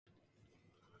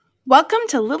Welcome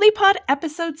to LilyPod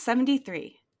episode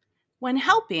 73 When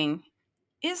Helping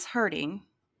is Hurting.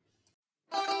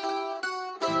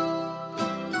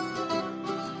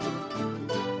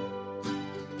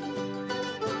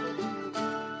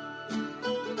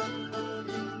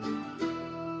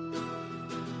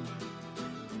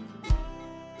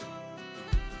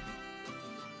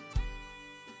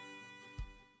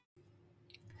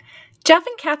 Jeff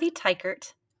and Kathy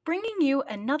Teichert bringing you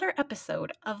another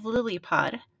episode of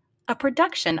LilyPod, a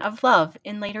production of Love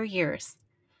in Later Years.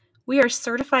 We are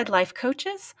certified life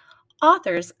coaches,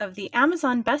 authors of the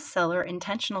Amazon bestseller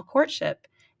Intentional Courtship,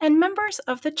 and members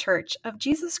of the Church of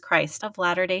Jesus Christ of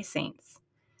Latter-day Saints.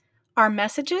 Our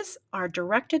messages are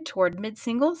directed toward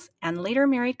mid-singles and later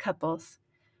married couples.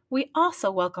 We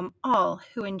also welcome all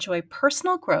who enjoy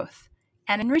personal growth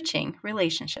and enriching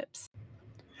relationships.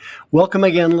 Welcome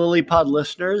again, LilyPod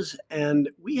listeners, and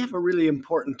we have a really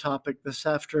important topic this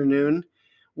afternoon.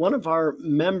 One of our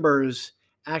members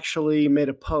actually made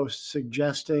a post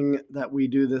suggesting that we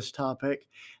do this topic,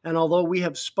 and although we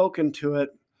have spoken to it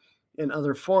in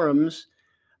other forums,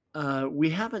 we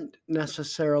haven't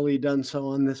necessarily done so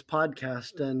on this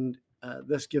podcast, and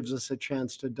this gives us a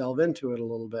chance to delve into it a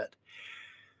little bit.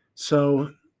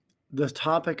 So the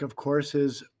topic, of course,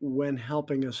 is when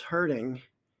helping is hurting.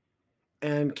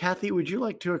 And Kathy, would you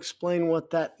like to explain what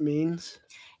that means?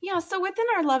 Yeah, so within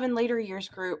our Love in Later Years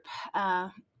group,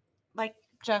 like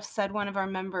Jeff said, one of our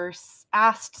members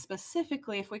asked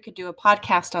specifically if we could do a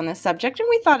podcast on this subject, and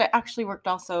we thought it actually worked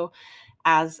also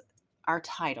as our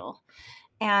title.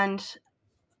 And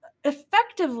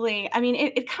effectively, I mean,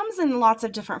 it comes in lots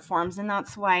of different forms, and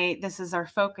that's why this is our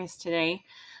focus today.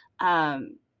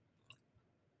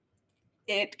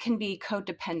 It can be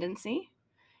codependency.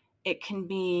 It can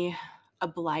be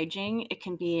obliging. It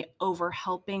can be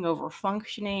over-helping,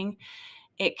 over-functioning.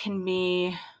 It can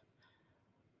be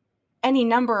any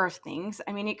number of things.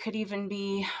 I mean, it could even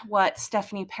be what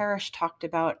Stephanie Parrish talked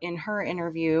about in her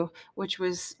interview, which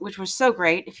was so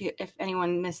great. If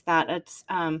anyone missed that, it's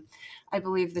I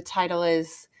believe the title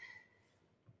is,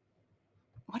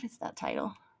 what is that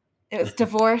title? It was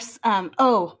divorce.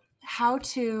 How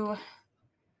to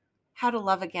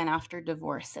love again after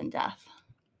divorce and death.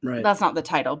 Right. That's not the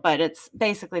title, but it's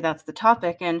basically that's the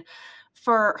topic. And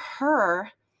for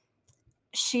her,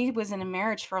 she was in a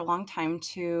marriage for a long time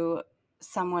to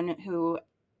someone who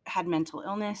had mental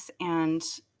illness and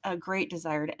a great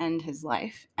desire to end his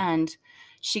life. And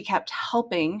she kept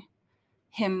helping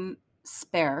him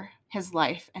spare his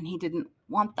life, and he didn't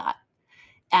want that.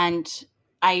 And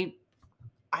I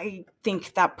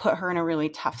think that put her in a really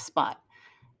tough spot.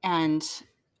 And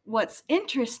what's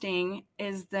interesting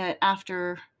is that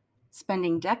after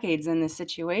spending decades in this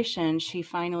situation, she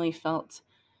finally felt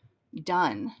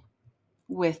done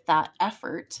with that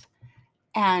effort.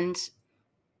 And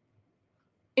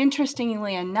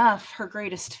interestingly enough, her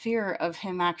greatest fear of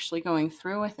him actually going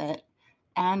through with it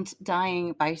and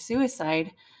dying by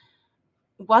suicide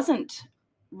wasn't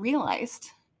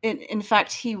realized. In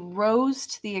fact, he rose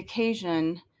to the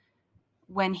occasion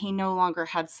when he no longer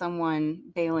had someone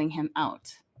bailing him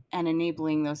out and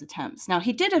enabling those attempts. Now,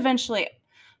 he did eventually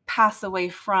pass away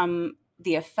from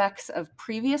the effects of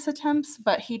previous attempts,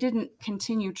 but he didn't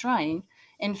continue trying.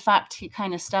 In fact, he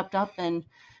kind of stepped up and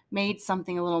made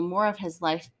something a little more of his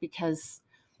life because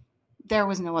there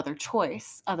was no other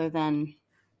choice other than,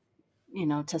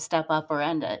 to step up or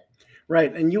end it.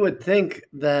 Right. And you would think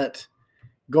that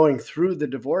going through the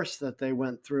divorce that they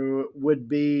went through would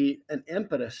be an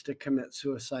impetus to commit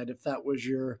suicide if that was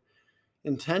your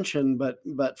intention.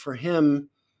 But for him,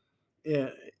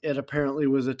 it apparently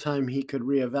was a time he could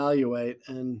reevaluate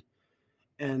and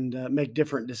make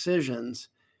different decisions.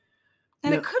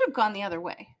 And it could have gone the other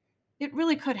way. It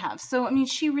really could have. So, I mean,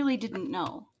 she really didn't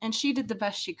know. And she did the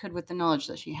best she could with the knowledge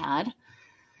that she had.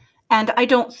 And I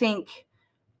don't think,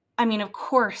 I mean, of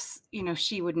course,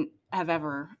 she wouldn't have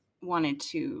ever wanted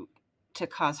to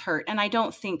cause hurt. And I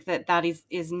don't think that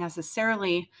is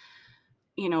necessarily,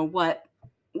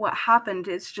 what happened.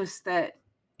 It's just that,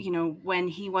 when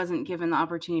he wasn't given the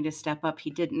opportunity to step up,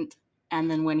 he didn't. And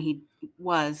then when he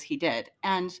was, he did.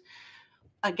 And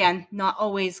again, not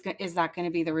always is that going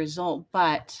to be the result,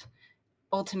 but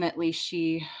ultimately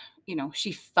she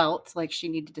felt like she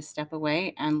needed to step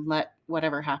away and let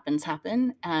whatever happens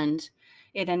happen. And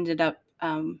it ended up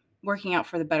working out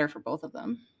for the better for both of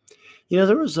them.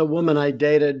 There was a woman I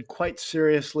dated quite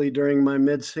seriously during my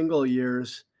mid-single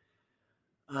years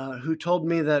who told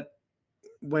me that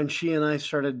when she and I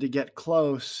started to get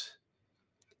close,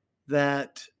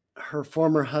 that her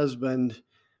former husband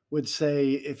would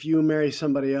say, if you marry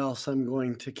somebody else, I'm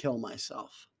going to kill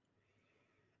myself.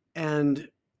 And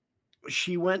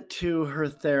she went to her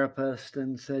therapist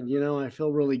and said, I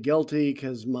feel really guilty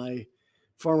because my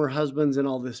former husband's in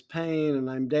all this pain and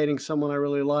I'm dating someone I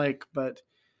really like, but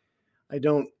I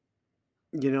don't,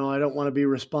 I don't want to be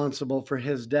responsible for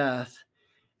his death.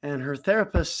 And her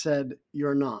therapist said,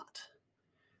 you're not.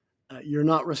 You're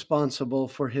not responsible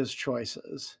for his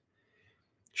choices.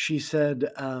 She said,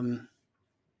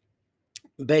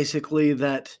 basically,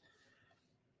 that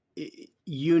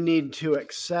you need to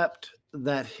accept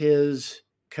that his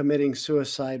committing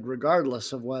suicide,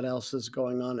 regardless of what else is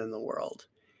going on in the world,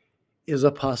 is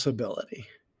a possibility.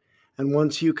 And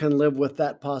once you can live with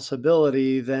that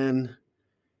possibility, then,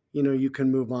 you can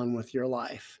move on with your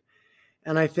life.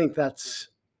 And I think that's,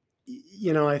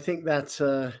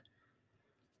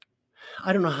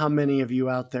 I don't know how many of you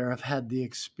out there have had the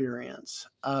experience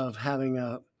of having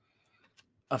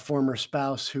a former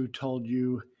spouse who told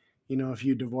you, if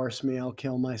you divorce me, I'll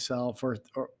kill myself or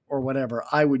whatever.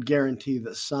 I would guarantee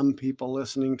that some people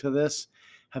listening to this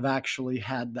have actually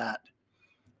had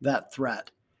that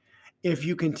threat. If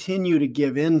you continue to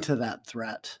give in to that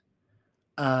threat,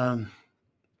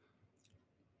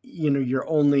 you're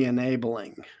only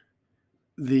enabling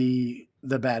the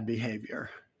bad behavior.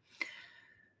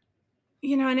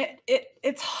 And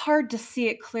it's hard to see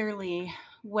it clearly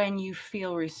when you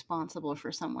feel responsible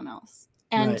for someone else.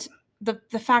 And Right.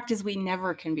 The fact is we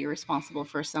never can be responsible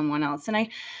for someone else. And I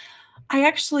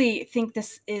actually think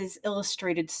this is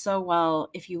illustrated so well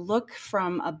if you look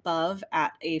from above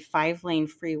at a 5-lane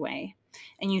freeway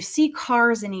and you see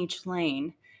cars in each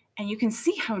lane and you can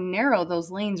see how narrow those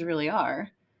lanes really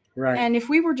are. Right. And if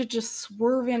we were to just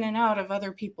swerve in and out of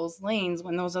other people's lanes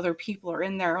when those other people are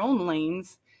in their own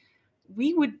lanes,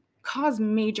 we would cause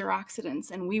major accidents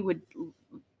and we would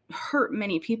hurt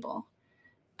many people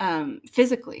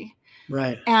physically.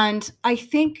 Right. And I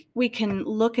think we can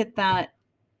look at that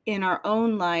in our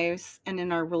own lives and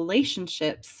in our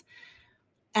relationships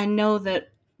and know that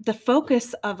the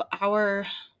focus of our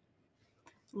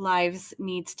lives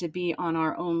needs to be on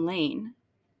our own lane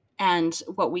and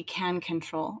what we can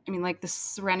control. I mean, like the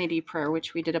Serenity Prayer,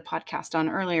 which we did a podcast on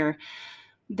earlier,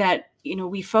 that,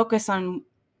 we focus on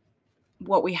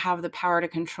what we have the power to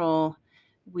control.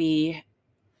 We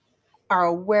are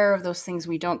aware of those things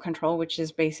we don't control, which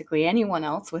is basically anyone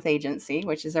else with agency,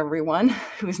 which is everyone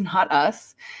who's not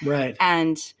us. Right.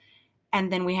 And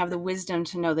then we have the wisdom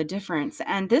to know the difference.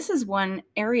 And this is one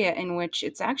area in which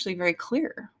it's actually very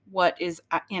clear what is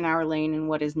in our lane and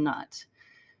what is not.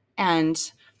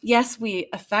 And yes, we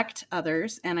affect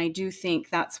others. And I do think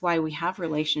that's why we have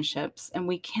relationships, and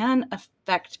we can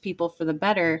affect people for the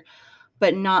better,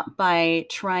 but not by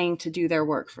trying to do their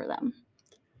work for them.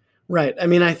 Right. I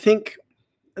mean, I think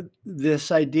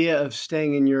this idea of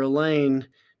staying in your lane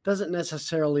doesn't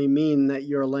necessarily mean that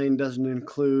your lane doesn't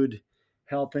include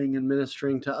helping and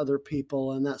ministering to other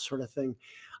people and that sort of thing.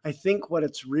 I think what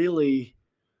it's really,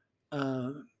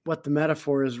 what the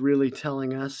metaphor is really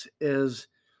telling us is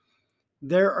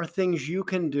there are things you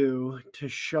can do to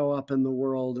show up in the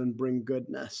world and bring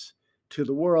goodness to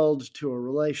the world, to a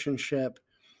relationship,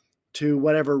 to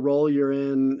whatever role you're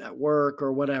in at work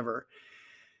or whatever.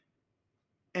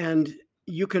 And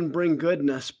you can bring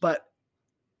goodness, but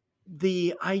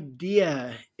the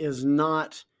idea is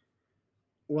not,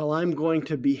 well, I'm going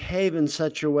to behave in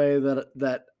such a way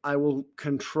that I will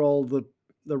control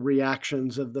the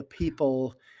reactions of the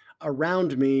people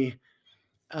around me,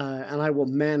 and I will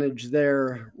manage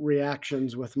their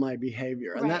reactions with my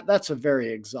behavior. And Right. that's a very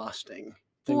exhausting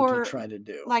thing to try to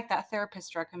do. Like that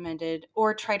therapist recommended,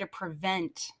 or try to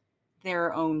prevent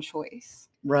their own choice.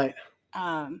 Right.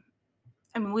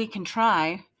 I mean, we can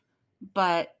try,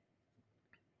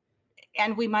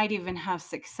 and we might even have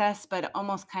success, but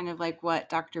almost kind of like what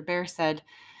Dr. Bear said,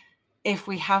 if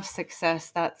we have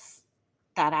success, that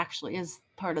actually is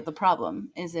part of the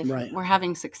problem, is if Right. we're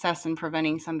having success in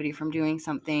preventing somebody from doing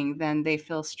something, then they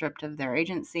feel stripped of their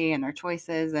agency and their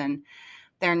choices, and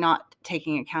they're not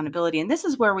taking accountability. And this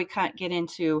is where we can't get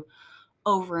into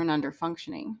over and under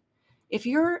functioning. If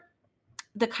you're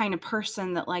the kind of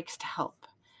person that likes to help,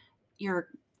 you're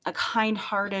a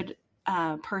kind-hearted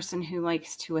person who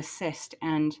likes to assist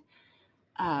and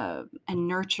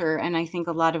nurture. And I think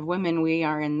a lot of women, we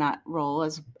are in that role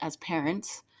as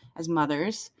parents, as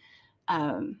mothers.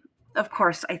 Of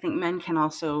course, I think men can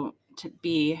also to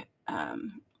be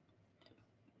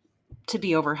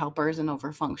over helpers and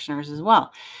over functioners as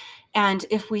well. And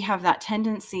if we have that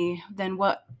tendency, then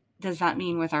what does that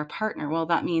mean with our partner? Well,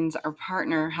 that means our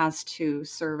partner has to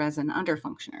serve as an under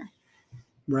functioner.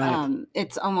 Right.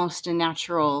 It's almost a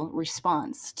natural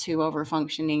response to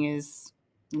overfunctioning, is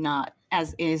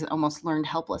almost learned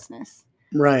helplessness.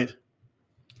 Right.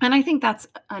 And I think that's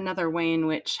another way in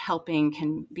which helping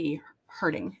can be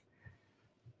hurting.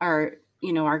 Our,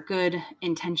 our good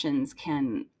intentions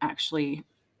can actually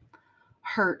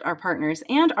hurt our partners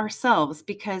and ourselves,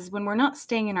 because when we're not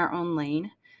staying in our own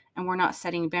lane and we're not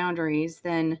setting boundaries,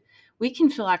 then we can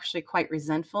feel actually quite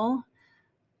resentful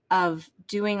of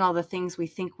doing all the things we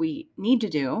think we need to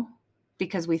do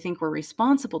because we think we're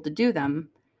responsible to do them,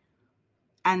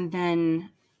 and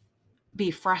then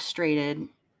be frustrated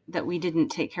that we didn't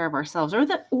take care of ourselves, or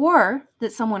that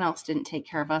someone else didn't take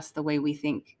care of us the way we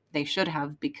think they should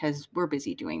have because we're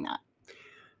busy doing that.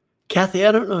 Kathy,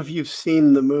 I don't know if you've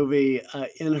seen the movie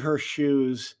In Her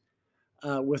Shoes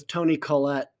with Toni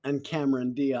Collette and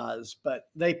Cameron Diaz, but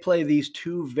they play these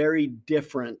two very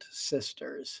different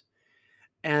sisters.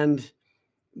 And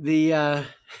the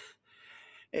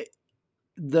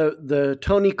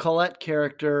Toni Collette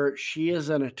character, she is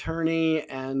an attorney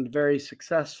and very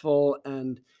successful,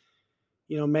 and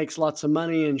makes lots of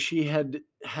money, and she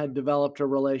had developed a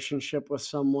relationship with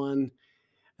someone,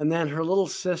 and then her little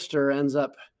sister ends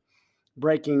up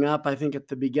breaking up, I think, at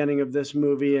the beginning of this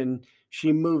movie, and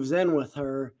she moves in with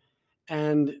her,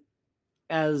 and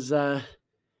as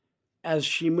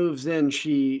she moves in,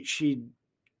 she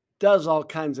does all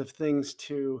kinds of things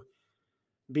to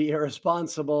be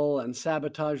irresponsible and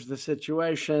sabotage the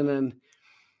situation. And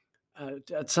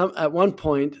at one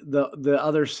point, the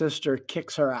other sister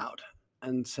kicks her out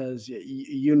and says,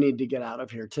 "You need to get out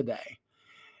of here today."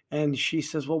 And she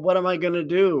says, "Well, what am I going to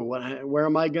do? Where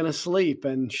am I going to sleep?"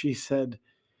 And she said,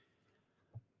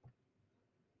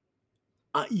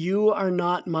 "You are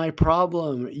not my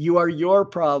problem. You are your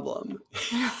problem."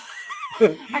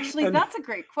 Actually, that's a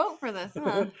great quote for this,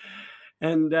 huh?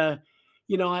 And,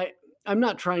 I'm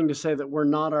not trying to say that we're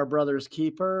not our brother's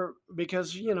keeper,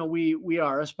 because, we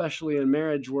are, especially in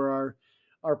marriage, we're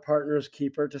our partner's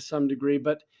keeper to some degree.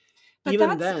 But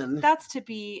even that's to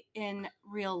be in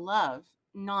real love,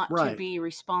 not right. to be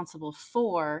responsible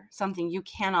for something you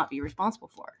cannot be responsible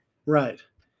for. Right.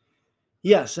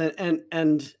 Yes.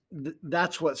 And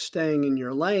that's what staying in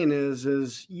your lane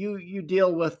is you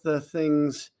deal with the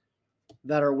things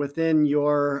that are within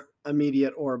your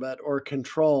immediate orbit or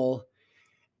control,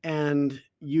 and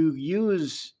you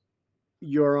use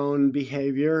your own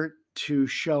behavior to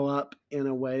show up in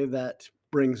a way that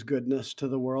brings goodness to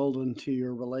the world and to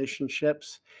your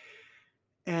relationships.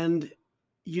 And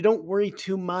you don't worry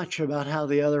too much about how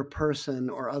the other person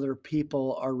or other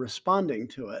people are responding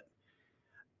to it.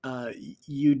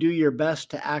 You do your best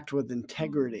to act with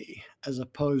integrity, as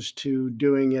opposed to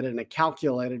doing it in a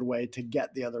calculated way to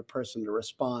get the other person to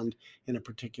respond in a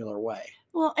particular way.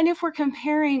 Well, and if we're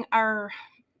comparing our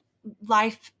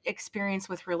life experience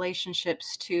with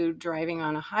relationships to driving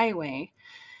on a highway,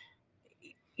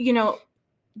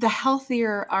 the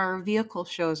healthier our vehicle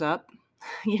shows up,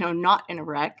 not in a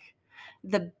wreck,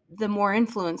 the more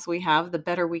influence we have, the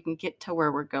better we can get to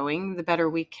where we're going, the better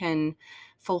we can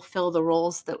fulfill the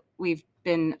roles that we've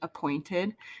been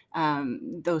appointed,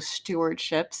 those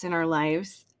stewardships in our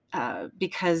lives,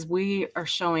 because we are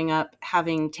showing up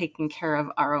having taken care of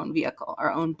our own vehicle,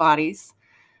 our own bodies.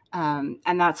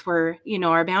 And that's where,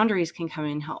 our boundaries can come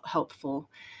in helpful.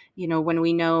 When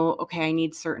we know, okay, I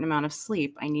need a certain amount of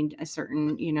sleep, I need a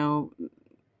certain,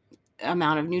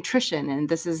 amount of nutrition, and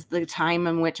this is the time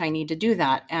in which I need to do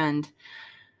that. And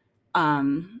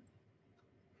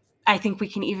I think we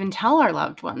can even tell our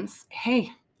loved ones,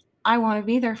 hey, I want to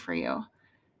be there for you.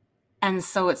 And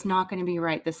so it's not going to be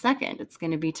right this second. It's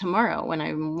going to be tomorrow when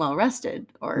I'm well rested,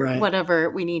 or whatever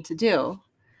we need to do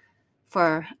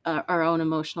for our own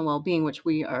emotional well-being, which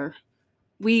we are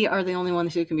the only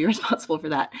ones who can be responsible for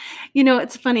that.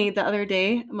 It's funny, the other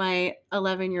day, my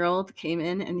 11-year-old came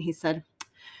in and he said,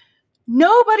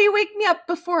 "Nobody wake me up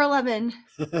before 11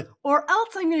 or else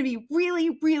I'm going to be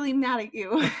really, really mad at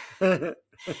you."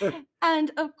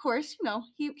 And of course,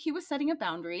 he was setting a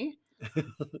boundary,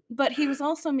 but he was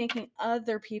also making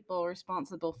other people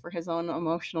responsible for his own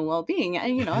emotional well-being.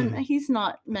 And, and he's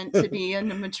not meant to be a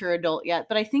mature adult yet.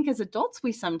 But I think as adults,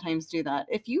 we sometimes do that.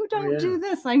 If you don't do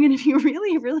this, I'm going to be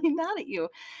really, really mad at you.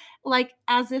 Like,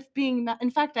 as if being mad. In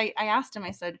fact, I asked him,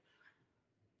 I said,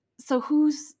 "So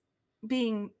who's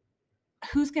going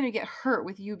to get hurt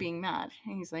with you being mad?"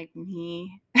 And he's like,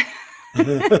 "Me."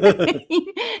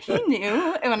 he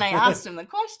knew when I asked him the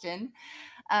question.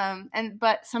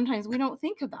 But sometimes we don't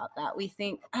think about that. We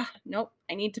think, nope,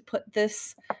 I need to put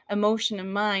this emotion of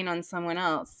mine on someone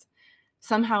else.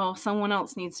 Somehow someone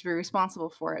else needs to be responsible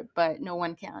for it, but no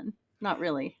one can. Not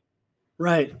really.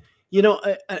 Right.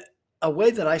 A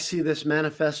way that I see this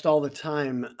manifest all the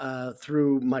time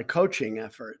through my coaching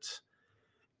efforts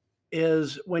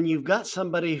is when you've got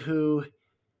somebody who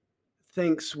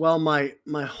thinks, well,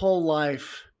 my whole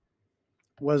life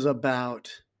was about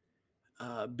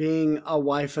being a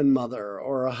wife and mother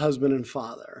or a husband and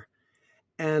father.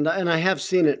 And I have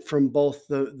seen it from both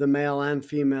the male and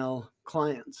female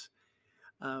clients.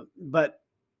 But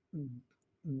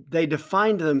they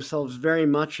defined themselves very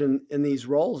much in these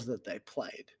roles that they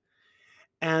played.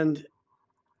 And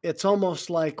it's almost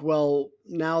like, well,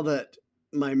 now that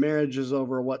my marriage is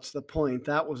over, what's the point?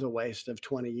 That was a waste of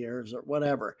 20 years or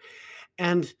whatever.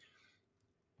 And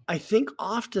I think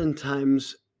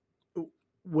oftentimes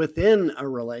within a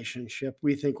relationship,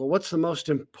 we think, well, what's the most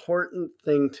important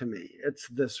thing to me? It's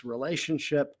this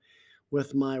relationship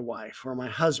with my wife or my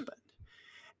husband.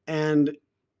 And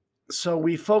so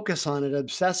we focus on it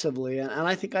obsessively. And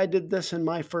I think I did this in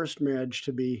my first marriage,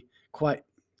 to be quite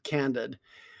candid.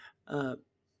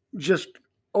 Just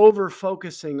over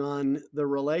focusing on the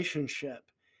relationship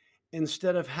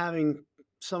instead of having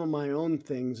some of my own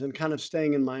things and kind of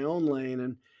staying in my own lane.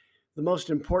 And the most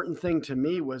important thing to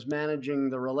me was managing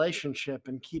the relationship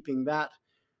and keeping that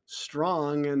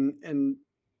strong. And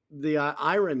the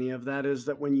irony of that is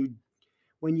that when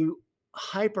you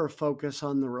hyper focus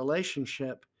on the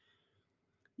relationship,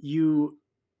 you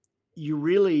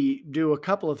really do a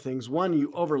couple of things. One,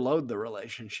 you overload the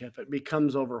relationship. It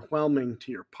becomes overwhelming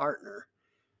to your partner.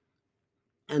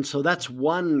 And so that's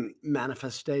one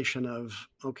manifestation of,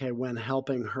 okay, when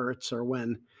helping hurts or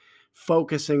when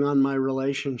focusing on my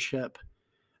relationship,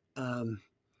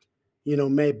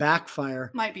 may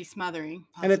backfire. Might be smothering,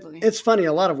 possibly. And it's funny,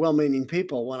 a lot of well-meaning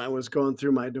people, when I was going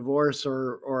through my divorce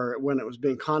or when it was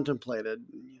being contemplated,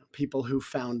 people who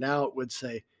found out would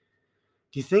say,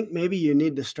 do you think maybe you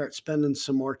need to start spending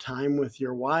some more time with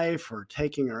your wife or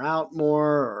taking her out more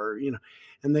or,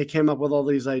 and they came up with all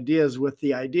these ideas with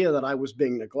the idea that I was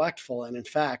being neglectful. And in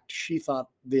fact, she thought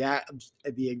the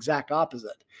exact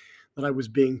opposite, that I was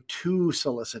being too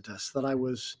solicitous, that I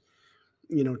was,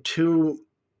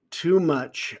 too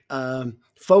much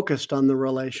focused on the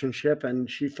relationship,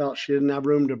 and she felt she didn't have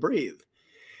room to breathe.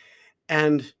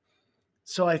 And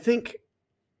so I think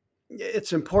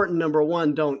it's important, number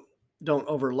one, don't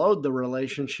overload the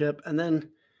relationship. And then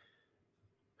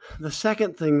the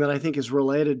second thing that I think is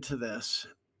related to this,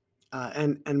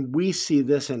 and we see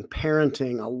this in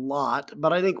parenting a lot,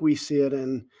 but I think we see it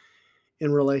in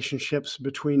relationships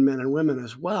between men and women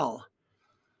as well.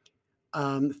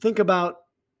 Think about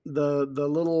the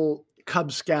little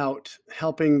Cub Scout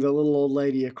helping the little old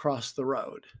lady across the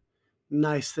road.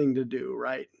 Nice thing to do,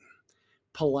 right?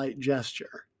 Polite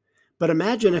gesture. But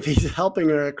imagine if he's helping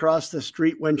her across the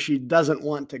street when she doesn't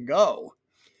want to go.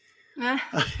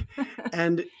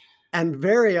 And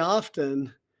very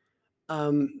often,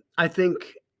 I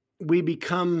think we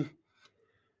become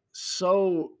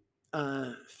so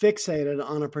fixated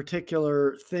on a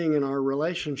particular thing in our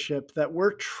relationship that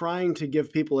we're trying to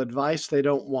give people advice they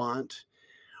don't want,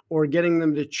 or getting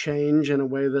them to change in a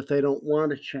way that they don't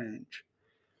want to change.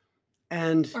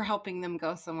 Or helping them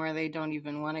go somewhere they don't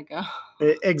even want to go.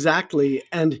 Exactly.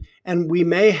 And we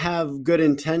may have good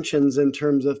intentions in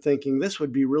terms of thinking this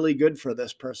would be really good for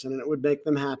this person and it would make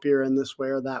them happier in this way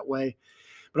or that way.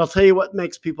 But I'll tell you what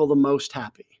makes people the most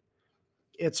happy.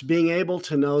 It's being able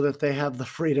to know that they have the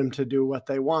freedom to do what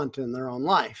they want in their own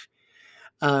life.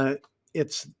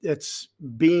 It's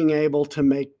being able to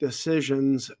make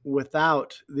decisions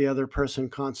without the other person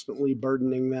constantly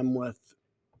burdening them with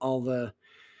all the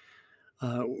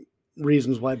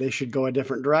reasons why they should go a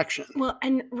different direction. Well,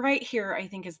 and right here, I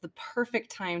think is the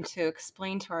perfect time to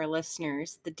explain to our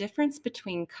listeners the difference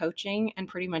between coaching and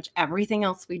pretty much everything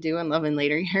else we do in Love in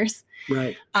Later Years.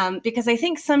 Right. Because I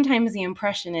think sometimes the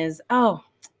impression is, oh,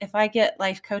 if I get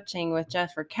life coaching with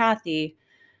Jeff or Kathy,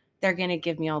 they're going to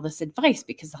give me all this advice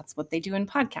because that's what they do in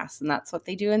podcasts and that's what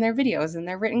they do in their videos and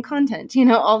their written content,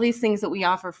 all these things that we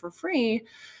offer for free.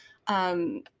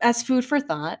 As food for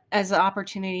thought, as an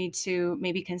opportunity to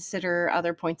maybe consider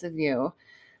other points of view.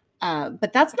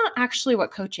 But that's not actually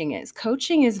what coaching is.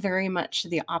 Coaching is very much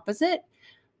the opposite.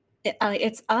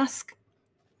 It's us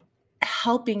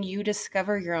helping you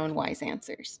discover your own wise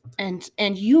answers. And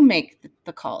you make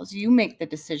the calls, you make the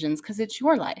decisions because it's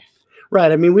your life.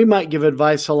 Right. I mean, we might give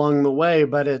advice along the way,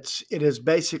 but it is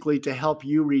basically to help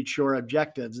you reach your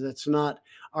objectives. It's not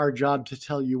our job to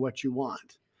tell you what you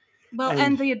want. Well,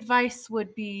 and the advice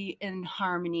would be in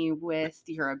harmony with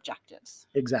your objectives.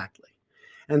 Exactly.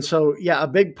 And so, yeah, a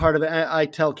big part of it, I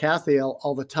tell Kathy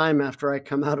all the time after I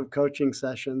come out of coaching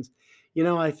sessions,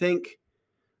 I think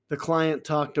the client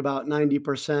talked about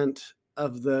 90%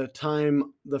 of the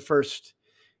time, the first,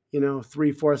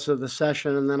 3/4 of the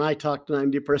session, and then I talked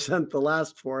 90% the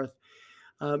last fourth,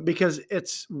 because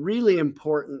it's really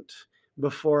important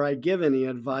before I give any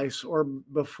advice or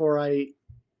before I,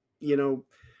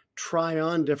 try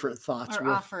on different thoughts or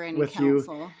offer any with you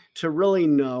counsel. to really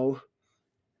know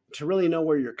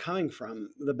where you're coming from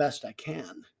the best I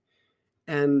can.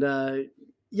 And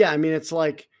yeah, I mean, it's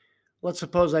like, let's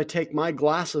suppose I take my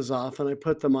glasses off and I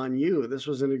put them on you. This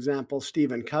was an example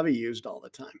Stephen Covey used all the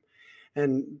time.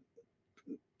 And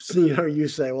so, you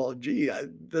say, well, gee,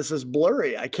 this is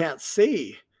blurry. I can't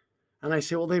see. And I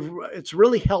say, well, it's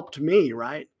really helped me,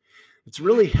 right? It's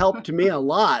really helped me a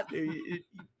lot.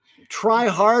 Try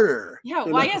harder. Yeah,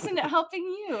 why isn't it helping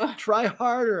you? Try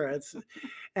harder.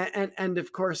 And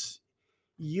of course,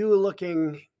 you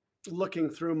looking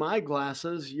through my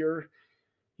glasses,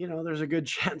 there's a good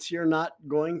chance you're not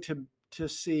going to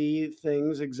see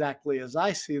things exactly as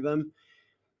I see them.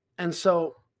 And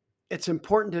so it's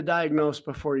important to diagnose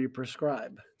before you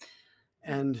prescribe.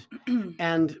 And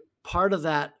part of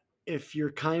that, if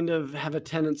you're kind of have a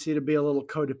tendency to be a little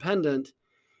codependent,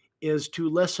 is to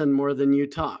listen more than you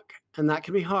talk. And that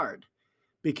can be hard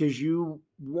because you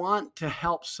want to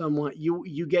help someone.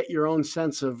 You get your own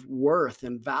sense of worth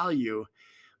and value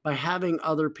by having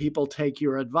other people take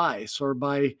your advice or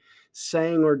by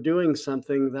saying or doing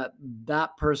something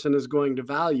that person is going to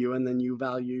value, and then you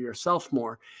value yourself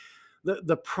more.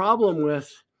 The problem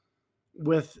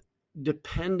with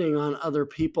depending on other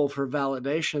people for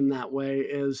validation that way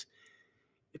is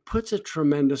it puts a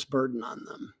tremendous burden on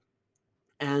them.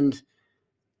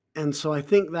 And so I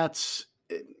think that's,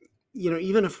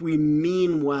 even if we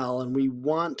mean well and we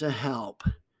want to help,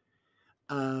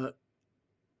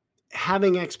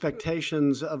 having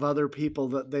expectations of other people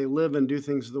that they live and do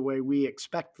things the way we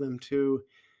expect them to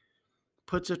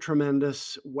puts a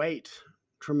tremendous weight,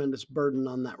 tremendous burden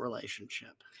on that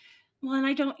relationship. Well, and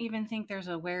I don't even think there's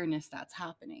awareness that's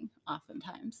happening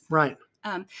oftentimes. Right.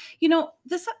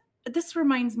 This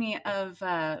reminds me of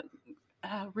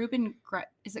Rubin.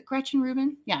 Is it Gretchen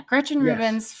Rubin? Yeah, Gretchen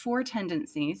Rubin's 4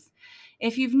 Tendencies.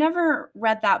 If you've never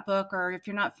read that book or if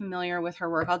you're not familiar with her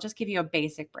work, I'll just give you a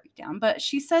basic breakdown. But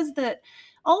she says that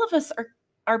all of us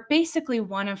are basically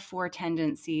one of 4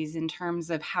 tendencies in terms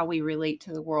of how we relate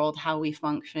to the world, how we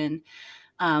function.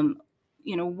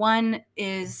 One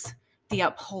is the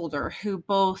upholder, who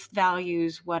both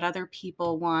values what other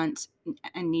people want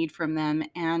and need from them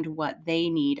and what they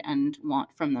need and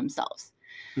want from themselves.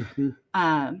 Mm-hmm.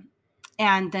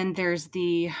 And then there's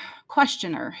the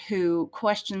questioner, who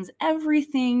questions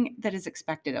everything that is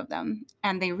expected of them.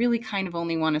 And they really kind of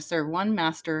only want to serve one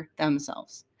master,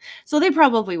 themselves. So they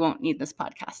probably won't need this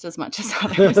podcast as much as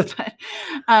others.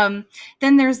 But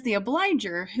then there's the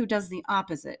obliger, who does the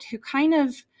opposite, who kind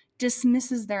of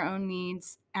dismisses their own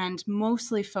needs and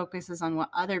mostly focuses on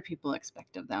what other people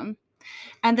expect of them.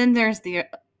 And then there's the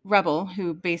rebel,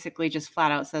 who basically just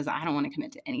flat out says, I don't want to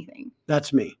commit to anything.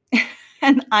 That's me.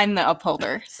 And I'm the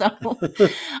upholder. So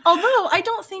although I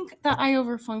don't think that I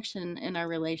overfunction in our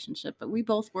relationship, but we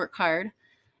both work hard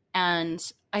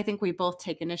and I think we both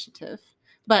take initiative.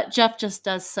 But Jeff just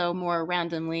does so more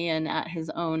randomly and at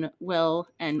his own will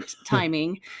and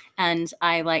timing. And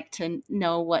I like to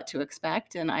know what to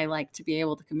expect, and I like to be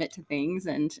able to commit to things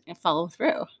and follow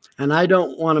through. And I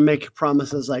don't want to make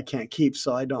promises I can't keep,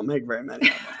 so I don't make very many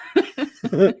of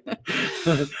them.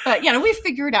 But, we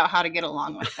figured out how to get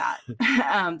along with that,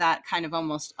 that kind of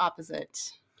almost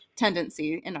opposite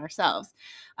tendency in ourselves.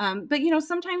 But,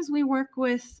 sometimes we work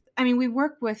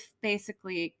with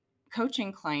basically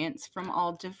coaching clients from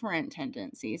all different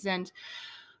tendencies. And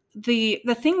the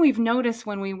thing we've noticed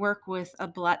when we work with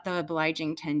the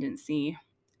obliging tendency,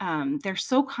 they're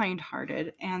so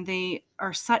kind-hearted and they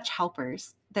are such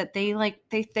helpers that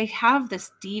they have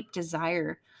this deep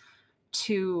desire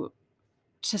to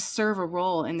serve a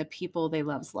role in the people they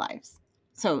love's lives.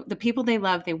 So the people they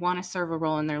love, they want to serve a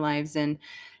role in their lives, and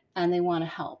they want to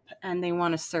help and they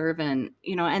want to serve, and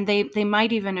and they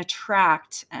might even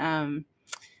attract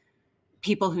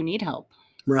people who need help.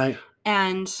 Right.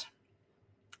 And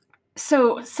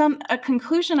so a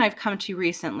conclusion I've come to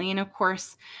recently, and of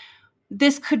course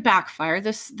this could backfire.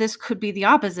 This could be the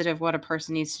opposite of what a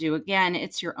person needs to do. Again,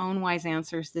 it's your own wise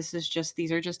answers.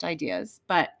 These are just ideas.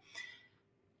 But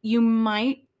you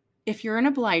might, if you're an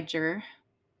obliger,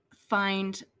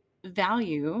 find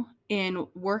value in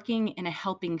working in a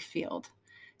helping field,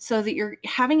 so that you're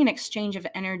having an exchange of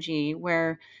energy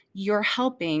where you're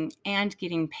helping and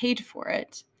getting paid for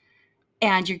it,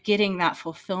 and you're getting that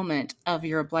fulfillment of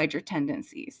your obliger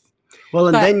tendencies. Well,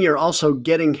 and then you're also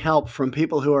getting help from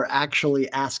people who are actually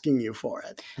asking you for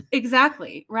it.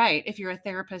 Exactly, right. If you're a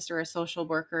therapist or a social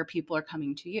worker, people are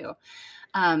coming to you.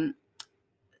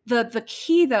 The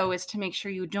key, though, is to make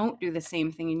sure you don't do the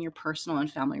same thing in your personal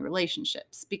and family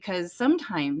relationships, because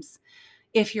sometimes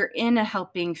if you're in a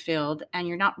helping field and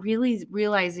you're not really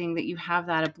realizing that you have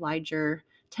that obliger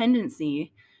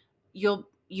tendency, you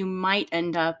might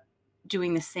end up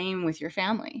doing the same with your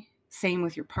family, same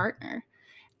with your partner.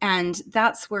 And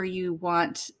that's where you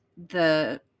want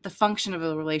the function of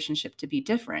a relationship to be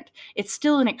different. It's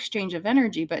still an exchange of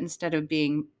energy, but instead of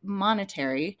being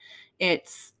monetary,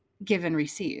 it's give and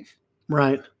receive.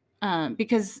 Right.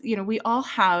 Because, we all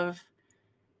have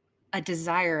a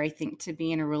desire, I think, to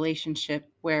be in a relationship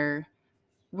where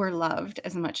we're loved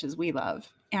as much as we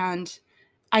love. And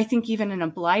I think even an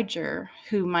obliger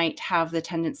who might have the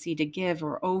tendency to give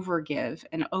or overgive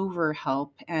and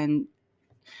overhelp and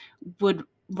would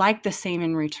like the same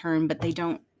in return, but they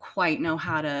don't quite know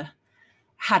how to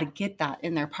get that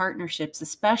in their partnerships,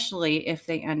 especially if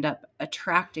they end up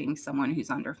attracting someone who's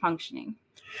under functioning.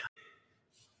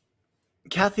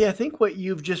 Kathy, I think what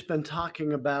you've just been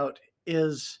talking about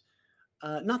is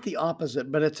not the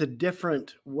opposite, but it's a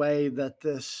different way that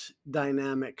this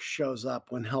dynamic shows up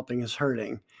when helping is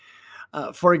hurting.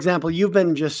 For example, you've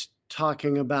been just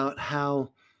talking about how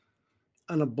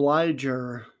an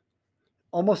obliger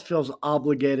almost feels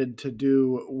obligated to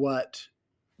do what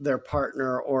their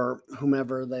partner or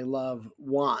whomever they love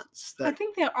wants. I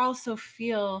think they also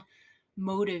feel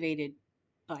motivated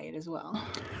by it as well.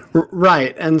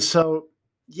 Right. And so,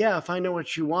 yeah, if I know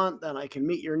what you want, then I can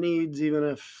meet your needs, even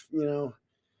if,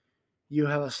 you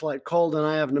have a slight cold and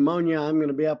I have pneumonia, I'm going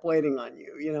to be up waiting on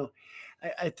you.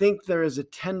 I think there is a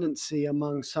tendency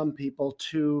among some people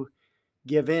to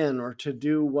give in or to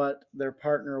do what their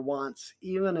partner wants,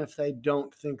 even if they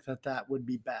don't think that that would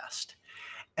be best.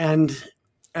 And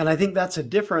I think that's a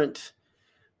different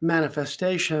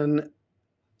manifestation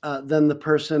than the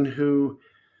person who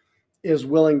is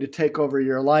willing to take over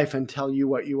your life and tell you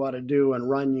what you ought to do and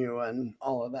run you and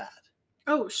all of that.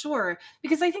 Oh, sure.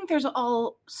 Because I think there's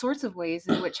all sorts of ways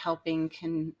in which helping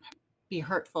can be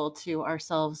hurtful to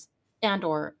ourselves and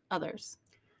or others.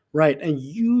 Right. And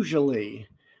usually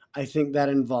I think that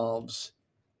involves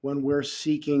when we're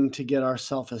seeking to get our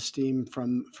self-esteem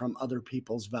from other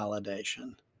people's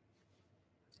validation.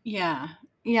 Yeah.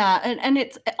 Yeah. And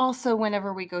it's also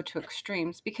whenever we go to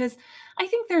extremes, because I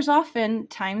think there's often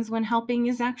times when helping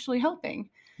is actually helping.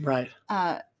 Right.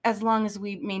 As long as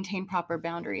we maintain proper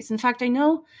boundaries. In fact, I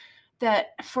know that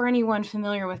for anyone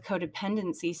familiar with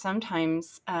codependency,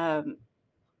 sometimes I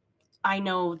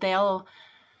know they'll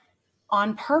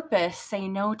on purpose say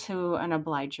no to an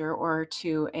obliger or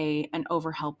to an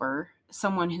overhelper,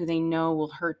 someone who they know will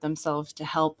hurt themselves to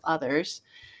help others,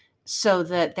 so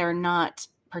that they're not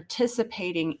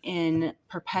participating in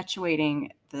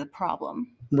perpetuating the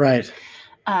problem. Right.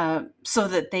 So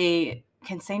that they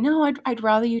can say, no, I'd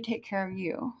rather you take care of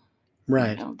you.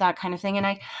 Right. That kind of thing. And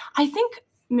I think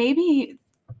maybe,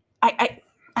 I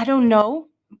don't know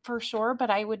for sure, but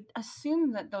I would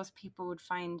assume that those people would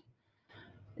find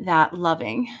that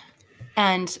loving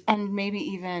and maybe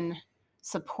even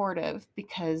supportive,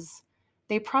 because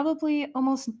they probably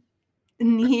almost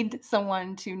need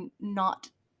someone to not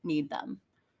need them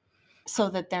so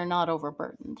that they're not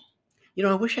overburdened.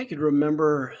 I wish I could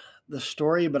remember the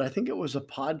story, but I think it was a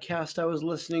podcast I was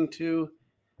listening to.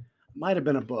 Might have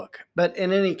been a book. But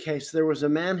in any case, there was a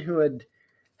man who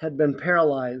had been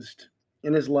paralyzed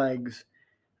in his legs.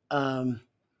 And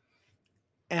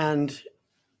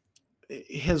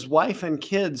his wife and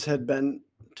kids had been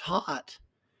taught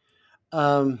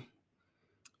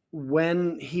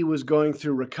when he was going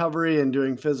through recovery and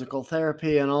doing physical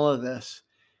therapy and all of this,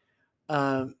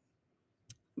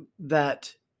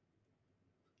 that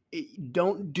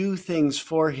don't do things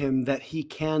for him that he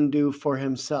can do for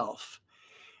himself,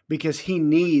 because he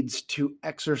needs to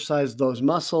exercise those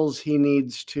muscles. He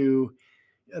needs to,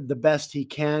 the best he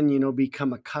can,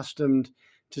 become accustomed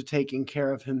to taking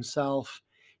care of himself.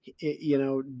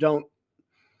 Don't,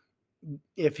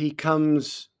 if he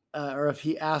comes or if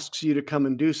he asks you to come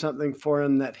and do something for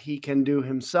him that he can do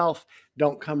himself,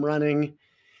 don't come running.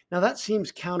 Now that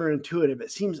seems counterintuitive.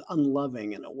 It seems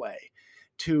unloving in a way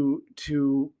to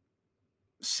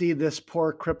see this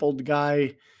poor crippled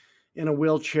guy in a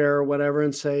wheelchair or whatever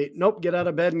and say, nope, get out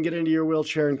of bed and get into your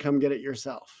wheelchair and come get it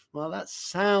yourself. Well, that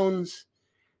sounds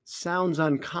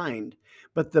unkind.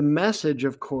 But the message,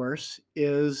 of course,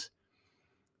 is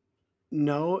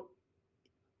no,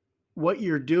 what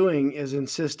you're doing is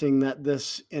insisting that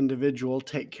this individual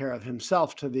take care of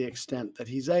himself to the extent that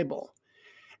he's able.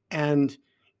 And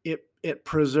it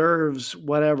preserves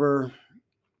whatever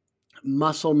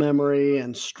muscle memory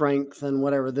and strength and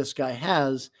whatever this guy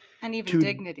has. And even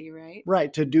dignity, right?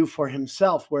 Right, to do for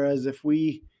himself. Whereas if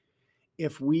we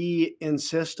if we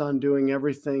insist on doing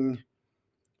everything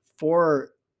for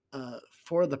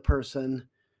the person,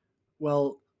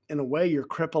 well, in a way, you're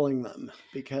crippling them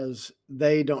because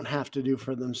they don't have to do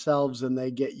for themselves and they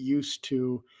get used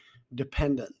to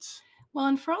dependence. Well,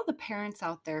 and for all the parents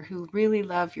out there who really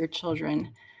love your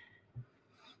children,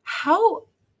 how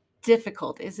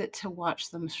difficult is it to watch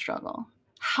them struggle?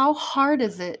 How hard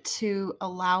is it to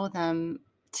allow them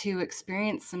to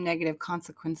experience some negative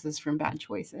consequences from bad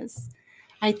choices?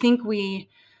 I think we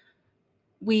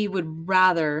would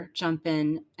rather jump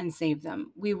in and save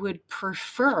them. We would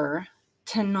prefer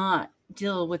to not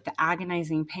deal with the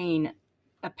agonizing pain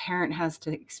a parent has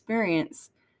to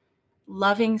experience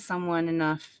loving someone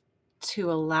enough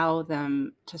to allow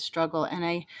them to struggle.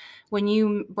 And when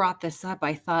you brought this up,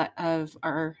 I thought of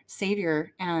our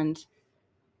Savior and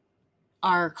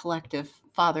our collective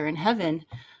Father in heaven,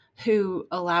 who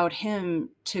allowed him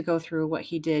to go through what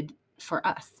he did for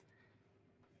us.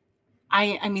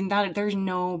 I mean, that there's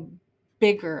no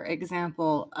bigger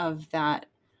example of that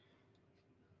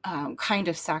kind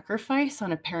of sacrifice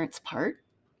on a parent's part.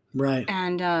 Right.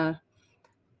 And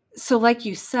so, like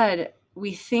you said,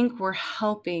 we think we're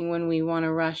helping when we want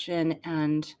to rush in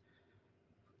and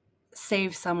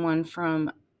save someone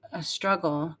from a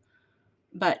struggle.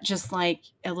 But just like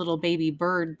a little baby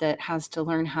bird that has to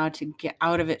learn how to get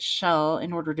out of its shell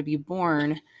in order to be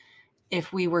born,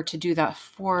 if we were to do that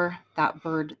for that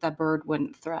bird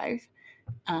wouldn't thrive.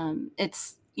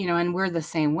 It's, and we're the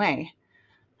same way.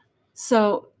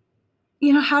 So,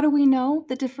 how do we know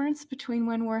the difference between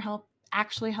when we're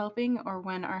actually helping or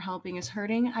when our helping is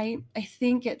hurting? I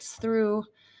think it's through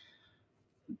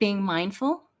being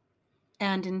mindful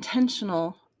and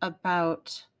intentional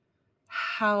about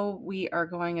how we are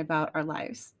going about our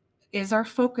lives. Is our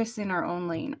focus in our own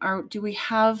lane? Do we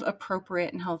have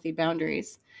appropriate and healthy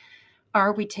boundaries?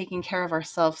 Are we taking care of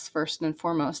ourselves first and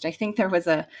foremost? I think there was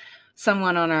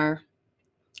someone on our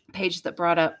page that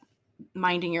brought up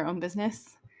minding your own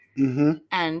business. Mm-hmm.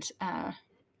 And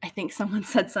I think someone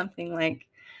said something like,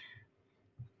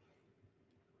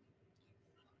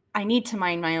 I need to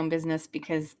mind my own business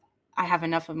because I have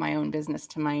enough of my own business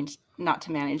to mind, not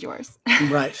to manage yours.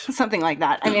 Right. Something like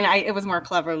that. I mean, it was more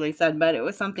cleverly said, but it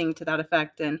was something to that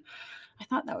effect. And I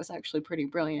thought that was actually pretty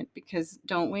brilliant, because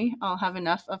don't we all have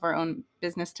enough of our own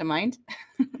business to mind?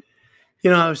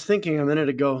 I was thinking a minute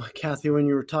ago, Kathy, when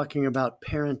you were talking about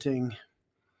parenting,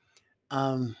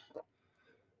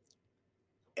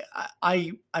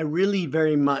 I really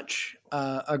very much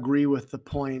agree with the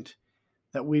point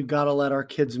that we've got to let our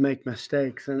kids make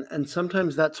mistakes. And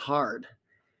sometimes that's hard.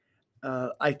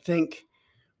 I think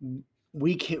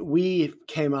we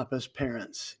came up as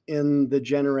parents in the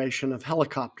generation of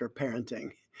helicopter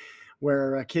parenting,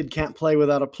 where a kid can't play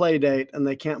without a play date and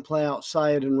they can't play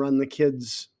outside and run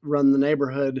the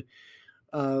neighborhood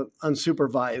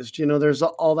unsupervised. There's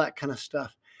all that kind of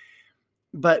stuff.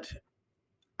 But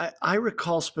I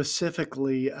recall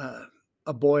specifically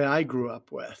a boy I grew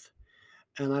up with,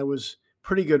 and I was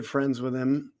pretty good friends with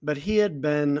him, but he had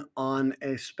been on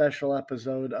a special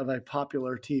episode of a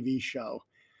popular TV show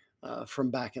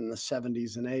from back in the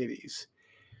 70s and 80s.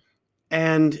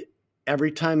 And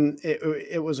every time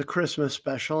it was a Christmas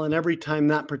special, and every time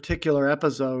that particular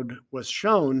episode was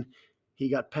shown, he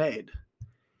got paid.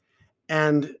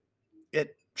 And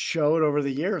it showed over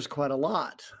the years quite a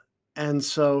lot. And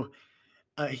so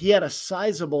he had a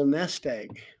sizable nest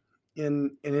egg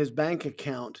in his bank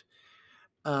account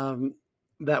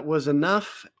that was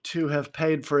enough to have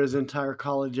paid for his entire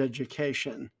college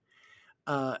education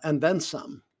and then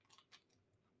some.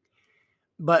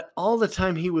 But all the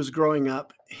time he was growing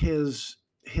up, his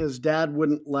dad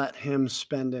wouldn't let him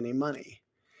spend any money,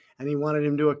 and he wanted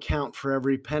him to account for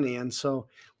every penny. And so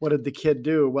what did the kid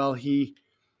do? Well, he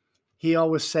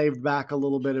always saved back a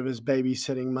little bit of his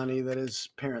babysitting money that his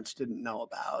parents didn't know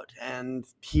about. And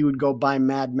he would go buy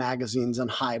Mad magazines and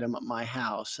hide them at my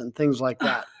house and things like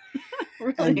that.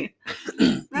 Really?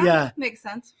 And, yeah. Makes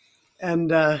sense.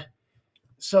 And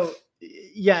so,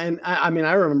 yeah. And I mean,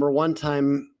 I remember one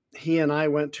time he and I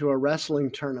went to a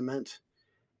wrestling tournament,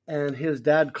 and his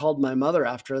dad called my mother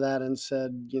after that and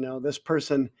said, this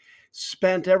person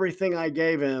spent everything I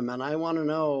gave him, and I want to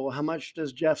know, how much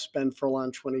does Jeff spend for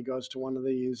lunch when he goes to one of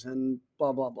these, and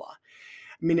blah, blah, blah.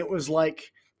 I mean, it was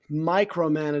like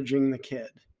micromanaging the kid.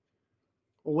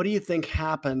 Well, what do you think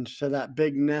happened to that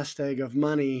big nest egg of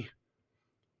money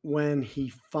when he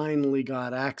finally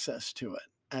got access to it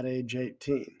at age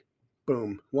 18?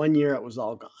 Boom. 1 year, it was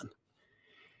all gone.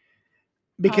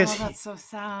 Because that's so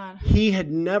sad. He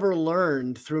had never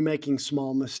learned through making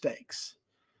small mistakes.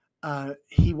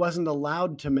 He wasn't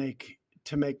allowed to make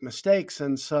mistakes.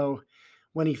 And so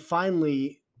when he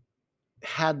finally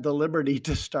had the liberty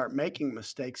to start making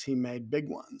mistakes, he made big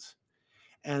ones.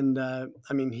 And I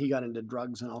mean, he got into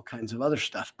drugs and all kinds of other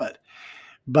stuff.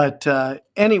 But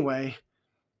anyway,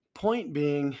 point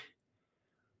being,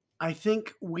 I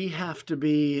think we have to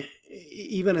be,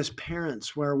 even as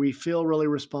parents, where we feel really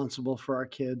responsible for our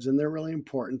kids and they're really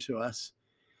important to us.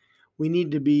 We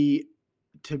need to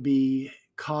be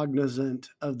cognizant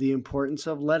of the importance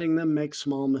of letting them make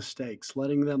small mistakes,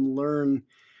 letting them learn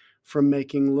from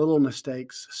making little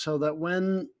mistakes, so that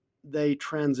when they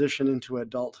transition into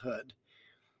adulthood,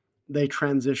 they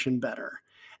transition better.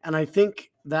 And I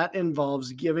think that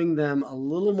involves giving them a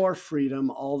little more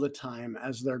freedom all the time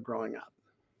as they're growing up.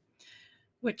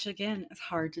 Which, again, is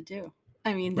hard to do.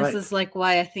 I mean, this Right. is like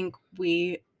why I think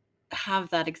we have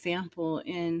that example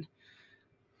in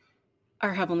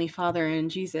our Heavenly Father and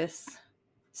Jesus,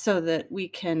 so that we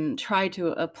can try to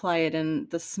apply it in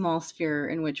the small sphere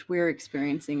in which we're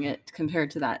experiencing it, compared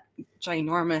to that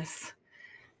ginormous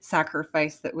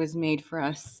sacrifice that was made for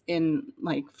us in,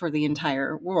 like, for the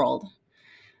entire world,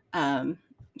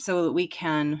 so that we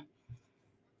can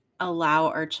allow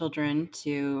our children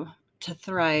to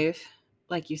thrive,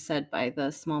 like you said, by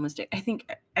the small mistake. I think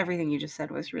everything you just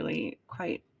said was really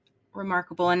quite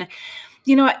remarkable. And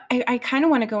I kind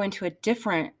of want to go into a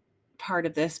different part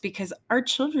of this, because our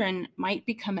children might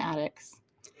become addicts.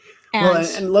 Well,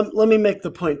 and let me make the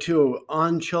point too,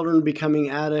 on children becoming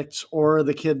addicts, or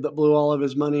the kid that blew all of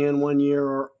his money in 1 year,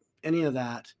 or any of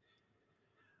that.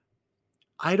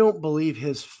 I don't believe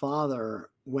his father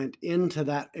went into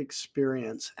that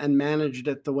experience and managed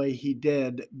it the way he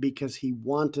did because he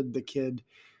wanted the kid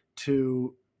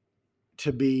to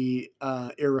be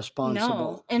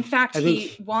irresponsible. No, in fact,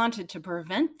 he wanted to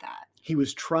prevent that. He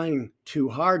was trying too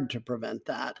hard to prevent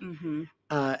that. Mm-hmm.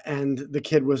 And the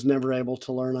kid was never able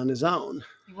to learn on his own.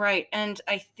 Right. And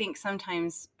I think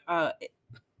sometimes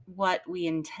what we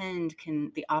intend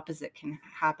the opposite can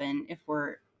happen if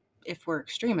we're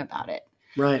extreme about it.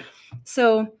 Right.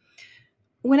 So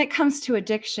when it comes to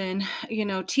addiction,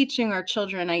 teaching our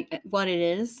children what it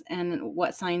is and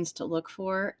what signs to look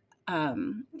for,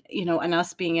 and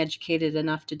us being educated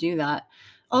enough to do that.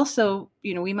 Also,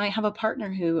 we might have a partner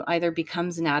who either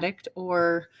becomes an addict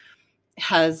or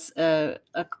has a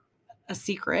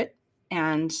secret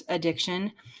and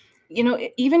addiction.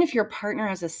 Even if your partner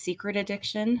has a secret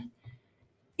addiction,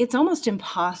 it's almost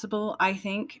impossible, I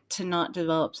think, to not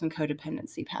develop some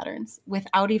codependency patterns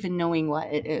without even knowing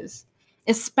what it is,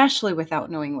 especially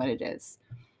without knowing what it is.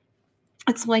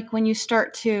 It's like when you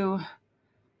start to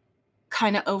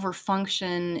kind of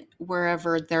overfunction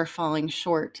wherever they're falling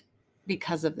short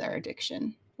because of their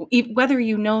addiction, whether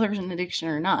you know there's an addiction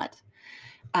or not.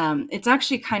 It's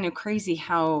actually kind of crazy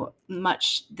how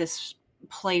much this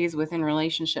plays within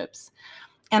relationships.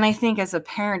 And I think as a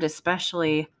parent,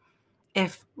 especially,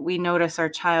 if we notice our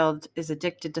child is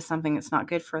addicted to something that's not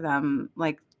good for them,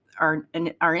 like our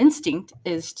instinct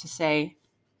is to say,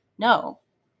 no,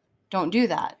 don't do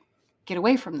that. Get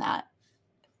away from that.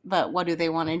 But what do they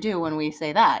want to do when we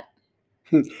say that?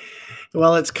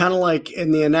 Well, it's kind of like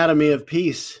in The Anatomy of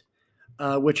Peace,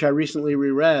 which I recently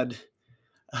reread.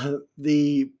 A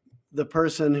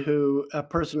person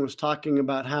was talking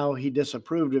about how he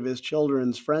disapproved of his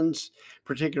children's friends,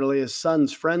 particularly his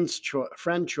son's friend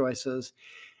choices.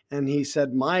 And he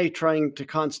said, my trying to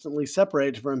constantly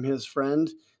separate him from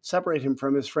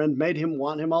his friend made him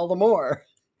want him all the more.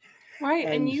 Right.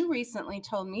 And you recently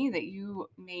told me that you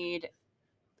made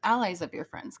allies of your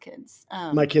friends' kids.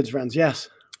 My kids' friends, yes,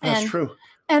 that's true.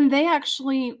 And they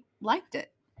actually liked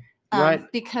it. Right.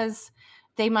 Because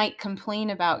they might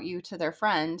complain about you to their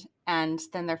friend, and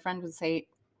then their friend would say,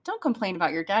 don't complain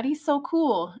about your dad, he's so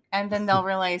cool. And then they'll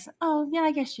realize, oh yeah,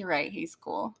 I guess you're right, he's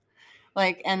cool.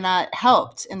 And that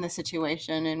helped in the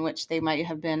situation in which they might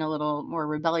have been a little more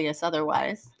rebellious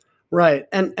otherwise. Right.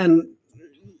 And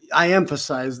I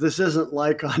emphasize, this isn't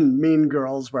like on Mean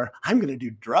Girls where I'm going to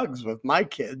do drugs with my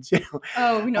kids.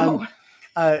 Oh, no.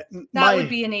 That would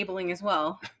be enabling as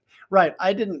well. Right.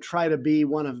 I didn't try to be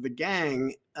one of the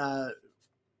gang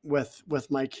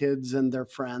with my kids and their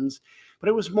friends, but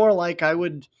it was more like I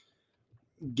would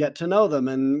get to know them.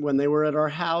 And when they were at our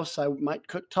house, I might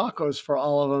cook tacos for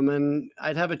all of them. And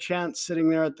I'd have a chance sitting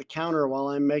there at the counter while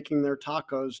I'm making their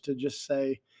tacos to just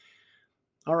say,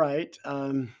 all right,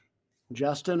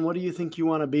 Justin, what do you think you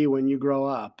want to be when you grow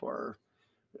up, or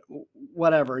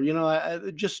whatever,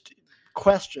 just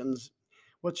questions.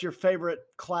 What's your favorite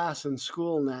class in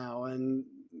school now? And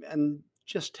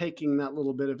just taking that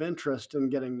little bit of interest in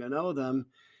getting to know them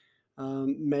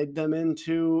made them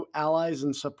into allies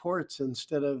and supports,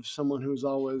 instead of someone who's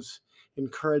always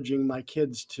encouraging my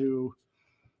kids to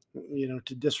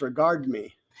to disregard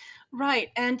me. Right.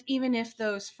 And even if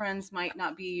those friends might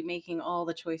not be making all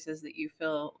the choices that you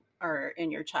feel are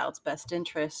in your child's best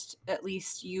interest, at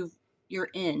least you're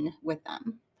in with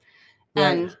them.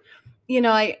 Right. And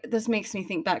this makes me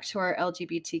think back to our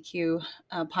LGBTQ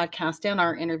podcast and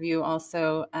our interview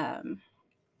also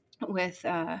with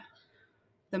the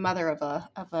mother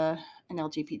of an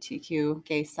LGBTQ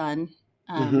gay son,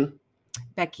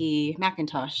 Becky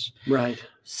McIntosh. Right.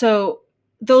 So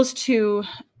those two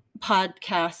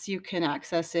podcasts you can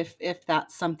access if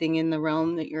that's something in the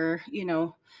realm that you're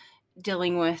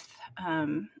dealing with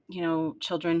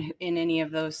children in any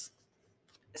of those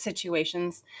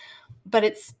situations. But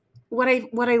it's what I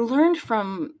learned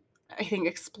from, I think,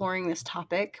 exploring this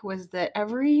topic was that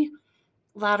every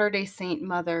Latter-day Saint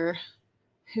mother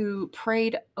who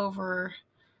prayed over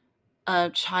a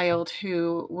child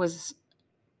who was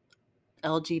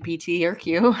LGBT or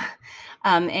Q,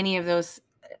 any of those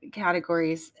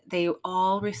categories, they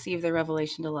all receive the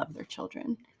revelation to love their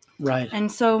children. Right.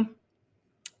 And so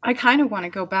I kind of want to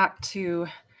go back to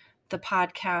the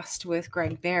podcast with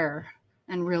Greg Bear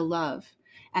and Real Love,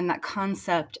 and that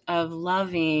concept of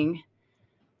loving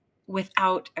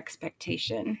without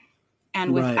expectation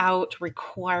and without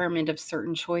requirement of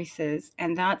certain choices.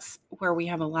 And that's where we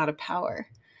have a lot of power.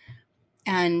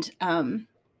 And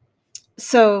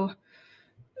so,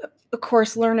 of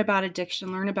course, learn about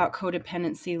addiction, learn about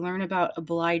codependency, learn about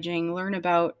obliging, learn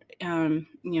about,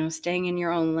 staying in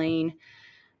your own lane.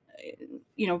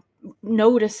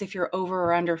 Notice if you're over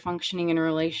or under functioning in a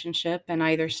relationship, and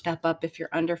either step up if you're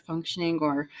under functioning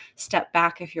or step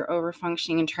back if you're over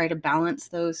functioning, and try to balance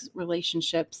those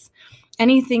relationships.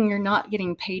 Anything you're not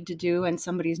getting paid to do and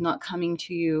somebody's not coming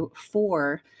to you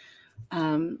for,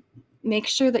 make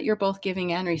sure that you're both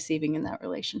giving and receiving in that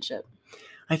relationship.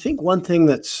 I think one thing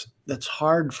that's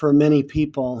hard for many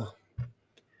people,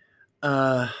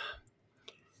 and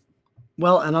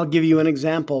I'll give you an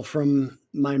example from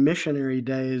my missionary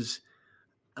days.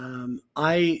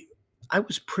 I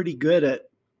was pretty good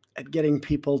at getting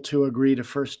people to agree to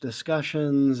first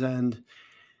discussions, and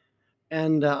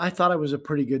I thought I was a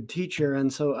pretty good teacher,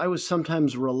 and so I was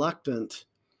sometimes reluctant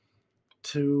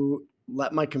to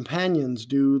let my companions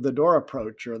do the door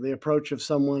approach or the approach of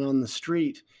someone on the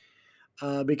street,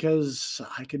 because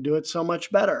I could do it so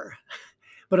much better.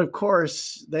 But of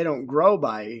course, they don't grow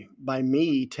by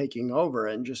me taking over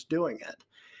and just doing it.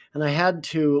 And I had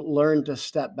to learn to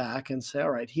step back and say,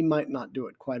 all right, he might not do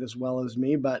it quite as well as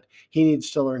me, but he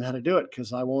needs to learn how to do it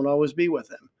because I won't always be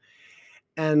with him.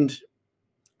 And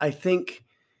I think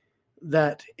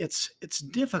that it's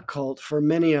difficult for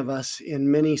many of us in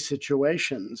many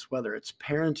situations, whether it's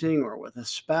parenting or with a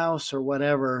spouse or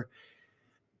whatever,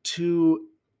 to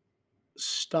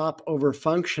stop over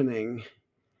functioning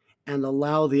and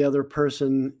allow the other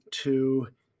person to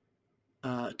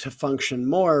function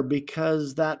more,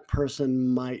 because that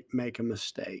person might make a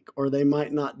mistake or they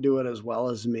might not do it as well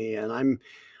as me, and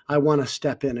I want to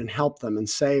step in and help them and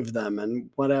save them and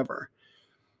whatever.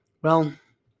 Well,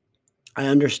 I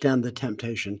understand the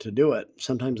temptation to do it.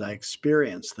 Sometimes I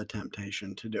experience the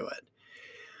temptation to do it.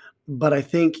 But I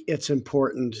think it's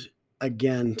important,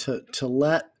 again, to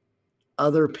let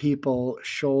other people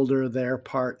shoulder their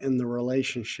part in the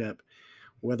relationship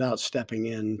without stepping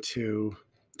in to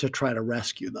try to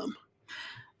rescue them.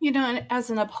 And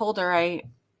as an upholder, I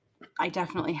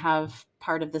definitely have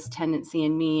part of this tendency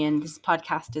in me, and this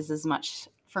podcast is as much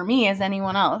for me as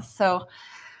anyone else. So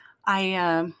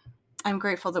I'm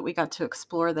grateful that we got to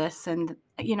explore this. And,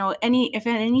 if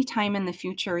at any time in the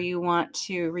future you want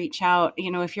to reach out,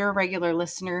 if you're a regular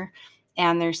listener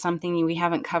and there's something we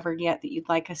haven't covered yet that you'd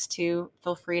like us to,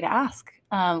 feel free to ask.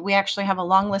 We actually have a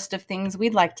long list of things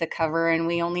we'd like to cover, and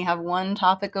we only have one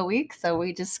topic a week. So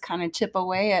we just kind of chip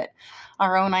away at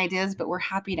our own ideas, but we're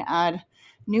happy to add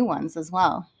new ones as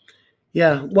well.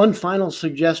 Yeah. One final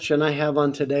suggestion I have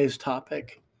on today's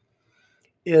topic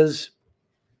is,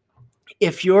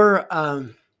 if you're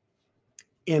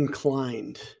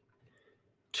inclined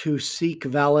to seek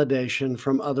validation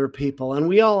from other people, and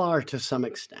we all are to some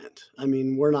extent. I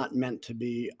mean, we're not meant to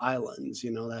be islands,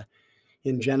 that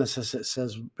in Genesis it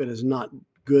says it is not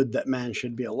good that man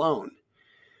should be alone.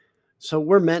 So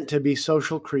we're meant to be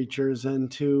social creatures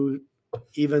and to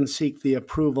even seek the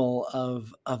approval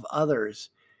of others.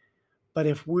 But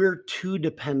if we're too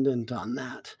dependent on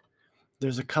that,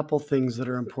 there's a couple things that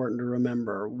are important to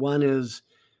remember. One is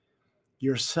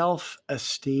your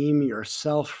self-esteem, your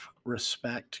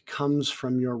self-respect comes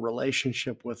from your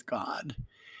relationship with God.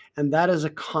 And that is a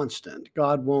constant.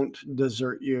 God won't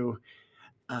desert you.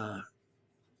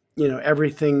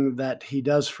 Everything that he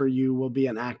does for you will be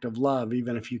an act of love,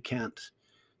 even if you can't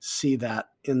see that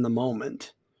in the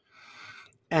moment.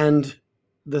 And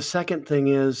the second thing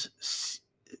is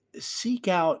seek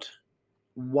out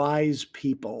wise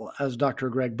people, as Dr.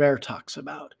 Greg Bear talks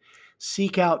about.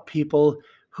 Seek out people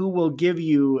who will give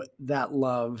you that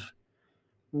love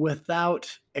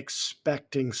without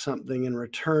expecting something in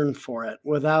return for it,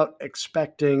 without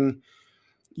expecting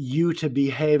you to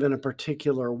behave in a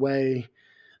particular way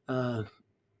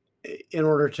in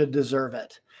order to deserve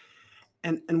it.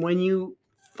 And when you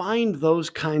find those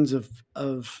kinds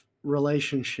of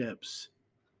relationships,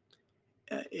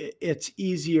 it's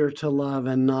easier to love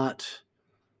and not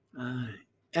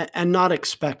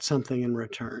expect something in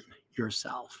return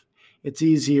yourself. It's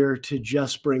easier to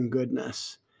just bring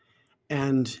goodness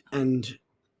and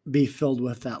be filled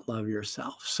with that love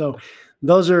yourself. So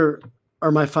those are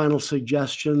my final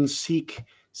suggestions. Seek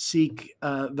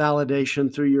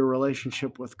validation through your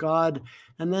relationship with God,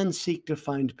 and then seek to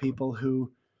find people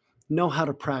who know how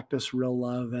to practice real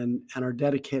love and are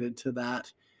dedicated to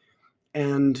that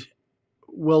and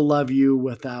will love you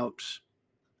without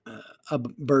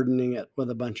burdening it with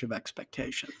a bunch of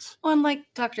expectations. Well, and like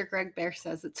Dr. Greg Bear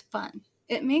says, it's fun.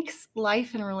 It makes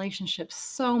life and relationships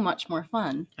so much more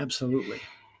fun. Absolutely.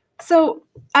 So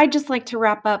I'd just like to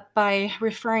wrap up by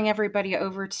referring everybody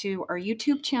over to our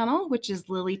YouTube channel, which is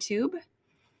LilyTube,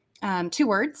 2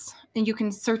 words, and you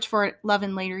can search for it, Love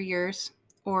in Later Years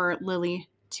or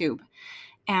LilyTube.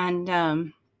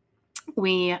 And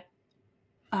we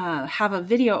have a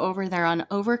video over there on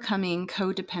overcoming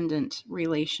codependent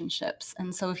relationships.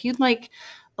 And so if you'd like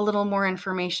a little more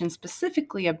information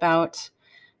specifically about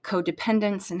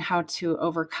codependence and how to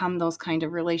overcome those kind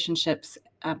of relationships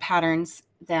patterns,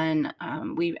 then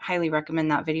we highly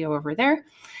recommend that video over there.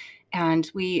 And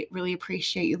we really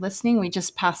appreciate you listening. We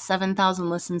just passed 7,000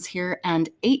 listens here and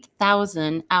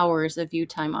 8,000 hours of view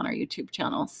time on our YouTube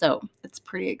channel. So it's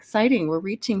pretty exciting. We're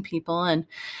reaching people, and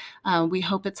we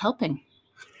hope it's helping.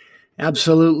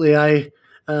 Absolutely. I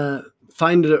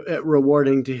find it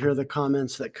rewarding to hear the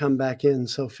comments that come back in.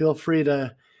 So feel free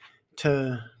to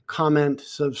comment,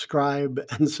 subscribe,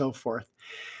 and so forth.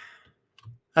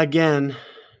 Again,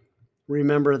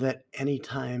 remember that any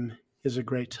time is a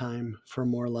great time for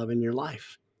more love in your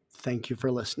life. Thank you for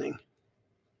listening.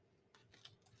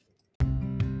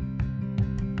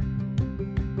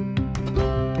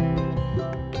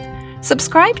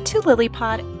 Subscribe to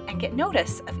LilyPod and get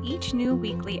notice of each new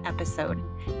weekly episode.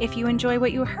 If you enjoy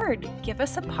what you heard, give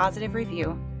us a positive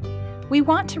review. We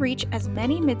want to reach as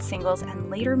many mid-singles and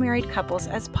later married couples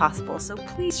as possible, so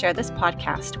please share this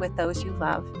podcast with those you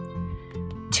love.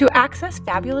 To access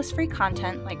fabulous free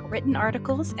content like written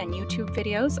articles and YouTube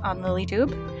videos on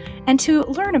LilyTube, and to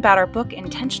learn about our book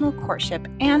Intentional Courtship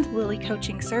and Lily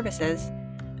Coaching Services,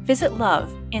 visit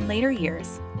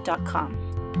loveinlateryears.com.